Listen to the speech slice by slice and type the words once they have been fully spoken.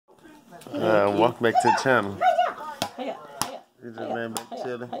Welcome back to the channel. You just laying back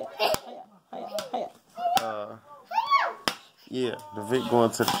chilling. Yeah, the Vic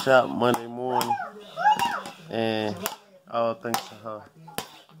going to the shop Monday morning, and all thanks to her.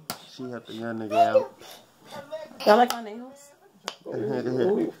 She helped the young nigga out. Y'all like my nails?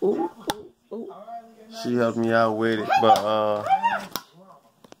 She helped me out with it, but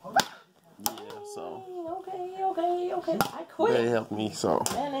yeah, so Okay. I quit. they helped me, so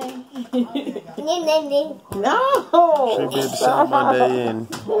No. she be at the shop Monday and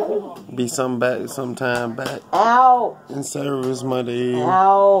be sometime back Out. in service Monday.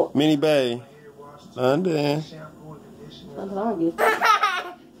 Out. Mini Bay, London.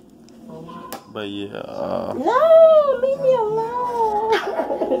 But yeah, No, leave me alone.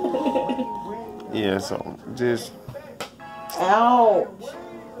 yeah, so just Ouch.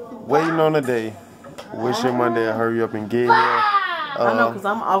 waiting on the day. Wishing Monday to hurry up and get here. I know, because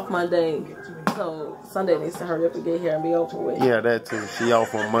I'm off Monday. So Sunday needs to hurry up and get here and be over with. Yeah, that too. She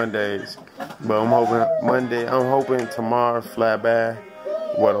off on Mondays. But I'm hoping tomorrow fly by.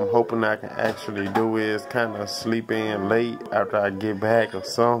 What I'm hoping I can actually do is kind of sleep in late after I get back or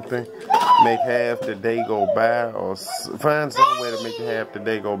something. Make half the day go by, or find some way to make half the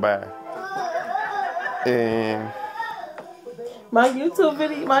day go by. And my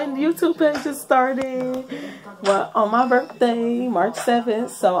YouTube page is starting on my birthday, March 7th.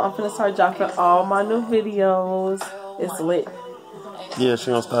 So I'm finna start dropping all my new videos. It's lit. yeah, she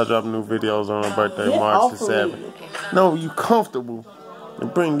gonna start dropping new videos on her birthday, Get March off the of 7th. me. No, you comfortable.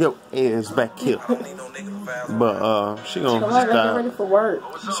 And bring your ass back here. But she gonna Come on, get ready for work.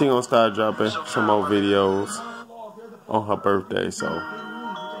 She gonna start dropping some more videos on her birthday. So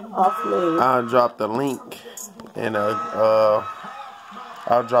Off me. I'll drop the link and I'll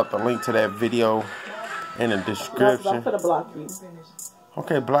drop the link to that video in the description. I'm finna block you.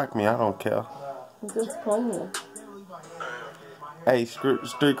 Okay, block me. I don't care. I'm just playing. Hey,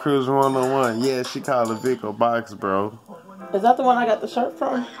 Street Cruiser 101. Yeah, she called it Vic a box, bro. Is that the one I got the shirt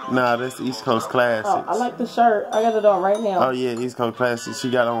from? Nah, that's East Coast Classics. Oh, I like the shirt. I got it on right now. Oh yeah, East Coast Classics. She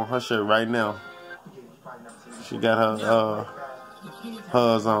got on her shirt right now. She got her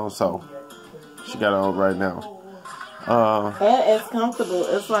hers on, so she got it on right now. And it's comfortable.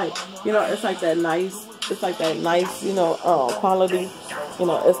 It's like, it's like that nice, quality.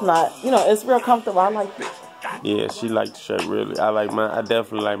 It's not, it's real comfortable. I like it. Yeah, she liked the shirt really. I like mine. I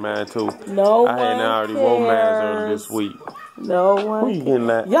definitely like mine too. No I had already wore mine earlier this week. No one. Who you getting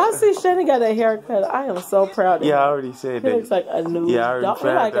that? Y'all see Shannon got a haircut. I am so proud of him. Yeah, I already said that. He looks like a new dog. Looks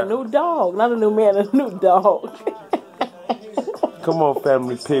like a new dog. Not a new man, a new dog. Come on,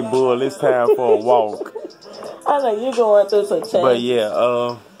 family pit bull. It's time for a walk. I know you're going through some change. But yeah,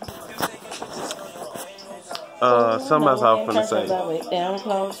 something else I was finna say. Down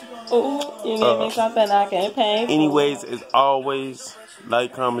close. Ooh, you give me something I can't pay for. Anyways, as always,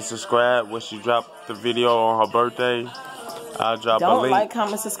 like, comment, subscribe. When she dropped the video on her birthday, I'll drop a link. Don't like,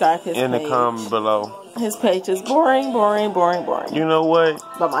 comment, subscribe his in page. the comment below. His page is boring. You know what?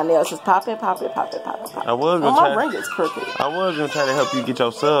 But my nails is popping. My ring is crooked. I was gonna try to help you get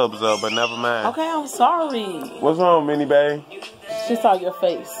your subs up, but never mind. Okay, I'm sorry. What's wrong, Mini Bay? She saw your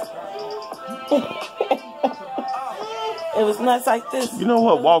face. It was nuts like this. You know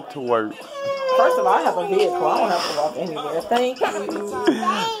what? Walk to work. First of all, I have a vehicle. I don't have to walk anywhere. Thank you.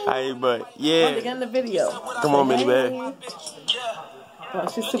 Hey, but yeah. Want to get in the video. Come on, Mini Bay. Well,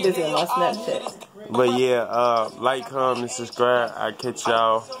 she's too busy on my Snapchat. But yeah, like, comment, subscribe. I'll catch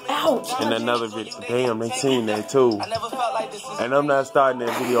y'all in another video. Damn, they seen that too. And I'm not starting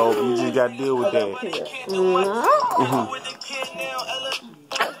that video over. You just gotta deal with that.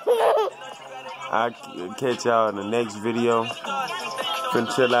 I'll catch y'all in the next video. Finna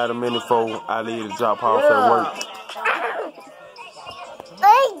chill out a minute before I leave to drop off at work.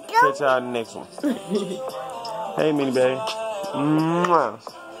 Catch y'all in the next one. Hey, Mini Bay. Mwah.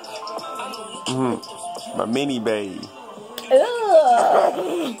 My Mini Bay.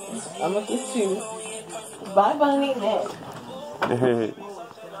 I'm gonna kiss you. Bye, Bunny.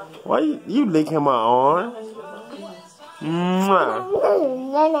 Why you licking my arm?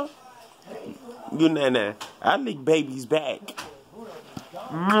 Mwah. You nana. I lick baby's back.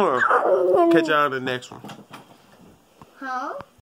 Mwah. Catch y'all in the next one. Huh?